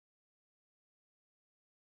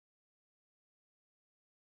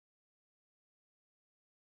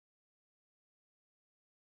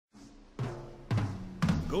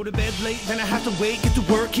Go to bed late, then I have to wait, get to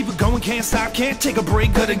work, keep it going, can't stop, can't take a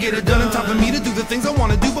break, gotta get it done. It's time for me to do the things I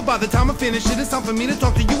wanna do, but by the time I finish it, it's time for me to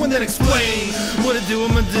talk to you and then explain what I do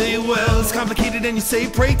in my day. Well, it's complicated and you say,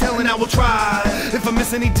 pray tell, and I will try. If I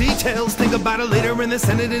miss any details, think about it later and then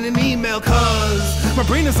send it in an email, cause my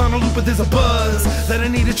brain is on a loop, but there's a buzz that I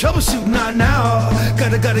need to troubleshoot, not now.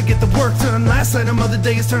 Gotta get the work done. Last item of the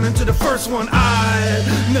day is turning to the first one.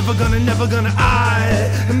 I'm never gonna, ain't never gonna,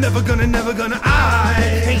 ain't never gonna,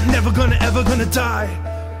 ever gonna die.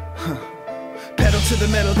 Pedal to the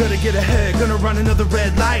metal, gotta get ahead. Gonna run another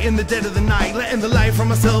red light in the dead of the night, letting the light from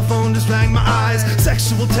my cell phone distract my eyes.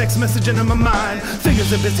 Sexual text messaging in my mind.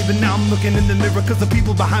 Fingers are busy, but now I'm looking in the mirror, cause the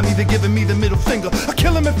people behind me, they're giving me the middle finger. I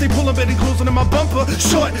kill them if they pull them, betting closer to my bumper.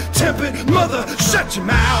 Short-tempered mother, shut your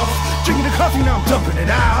mouth. Drinking the coffee, now I'm dumping it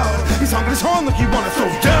out. He's honking his horn, look, you wanna throw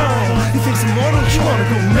down. He thinks I'm mortal, you wanna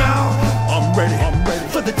go now. I'm ready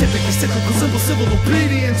for the typically cyclical, simple, civil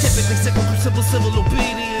obedience. Typically cyclical, simple, civil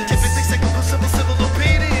obedience. Typically cyclical, simple, civil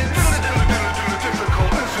obedience.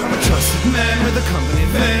 I'm a trusted man with a company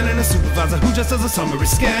van and a supervisor who just does a summary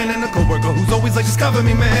scan, and a co-worker who's always like, discover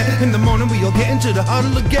me, man. In the morning we all get into the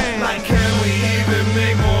huddle again. Like, can we even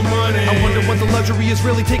make more money? I wonder what the luxury is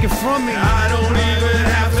really taken from me. I don't even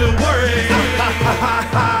have to worry.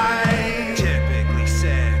 Typically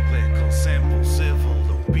cyclical, simple,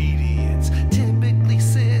 civil obedience. Typically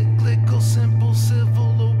cyclical, simple,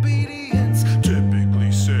 civil obedience.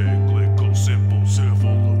 Typically cyclical, simple,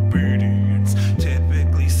 civil obedience.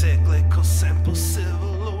 Typically cyclical, simple,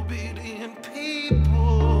 civil obedient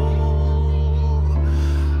people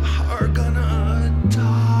are gonna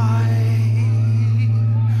die,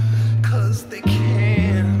 cause they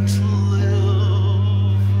can't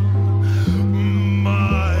live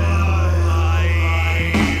my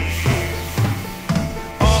life.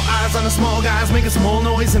 All eyes on the small guys, make a small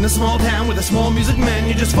noise in a small town with a small music man.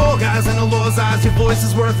 You're just four guys in the law's eyes. Your voice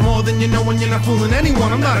is worth more than you know when you're not fooling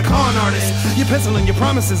anyone. I'm not a con artist. You're penciling your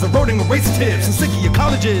promises, eroding eraser tips, and sick of your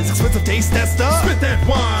colleges. Expensive taste, that stuff. Spit that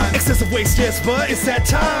wine. Excessive waste, yes, but it's that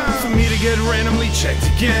time for me to get randomly checked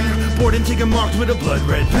again. Bored and ticket marked with a blood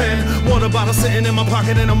red pen. Water bottle sitting in my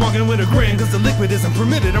pocket and I'm walking with a grin, cause the liquid isn't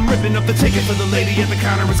permitted. I'm ripping up the ticket for the lady at the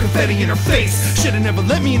counter. It's confetti in her face. Should've never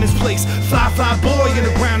let me in this place. Fly boy in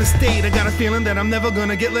the ground estate. I got a feeling that I'm never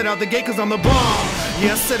gonna get let out the gate, cause I'm the bomb.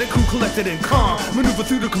 Yeah, I said it, cool, collected and calm. Maneuver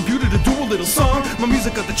through the computer to do a little song. My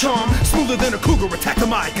music got the charm, smoother than a cougar. Attack the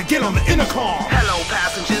mic and get on the intercom. Hello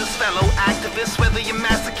passengers, fellow activists, whether you're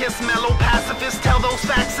masochist, mellow pacifist, tell those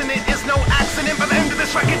facts and it is no accident. By the end of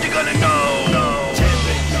this record you're gonna know.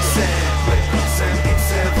 Typically cyclical, simple,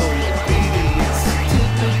 civil obedience.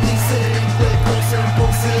 Typically cyclical, simple,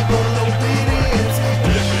 civil obedience.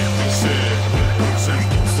 Typically cyclical,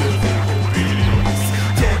 simple, civil obedience.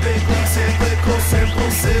 Typically cyclical, simple,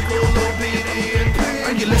 civil obedience.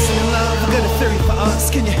 Are you listening, love? I got a theory for us.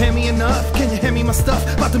 Can you hand me enough? Can you hand me my stuff?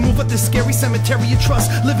 About to move up this scary cemetery of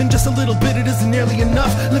trust. Living just a little bit, it isn't nearly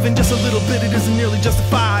enough. Living just a little bit, it isn't nearly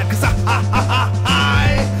justified. Cause I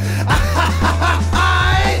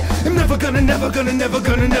am never gonna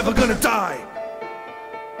die.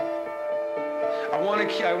 I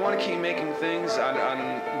want to keep making things.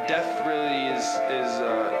 Death really is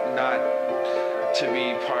not to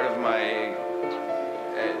be part of my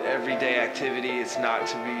everyday activity. It's not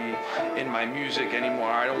to be in my music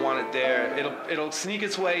anymore. I don't want it there. It'll sneak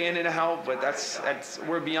its way in and out, but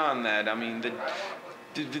we're beyond that. I mean, the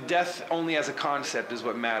death only as a concept is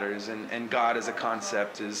what matters, and God as a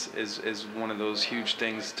concept is one of those huge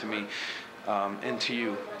things to me. And to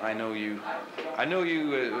you, I know you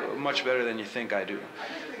much better than you think I do.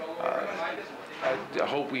 I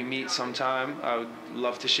hope we meet sometime. I would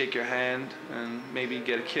love to shake your hand and maybe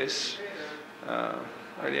get a kiss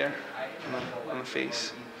right there on the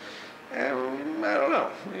face. And I don't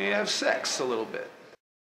know, maybe have sex a little bit.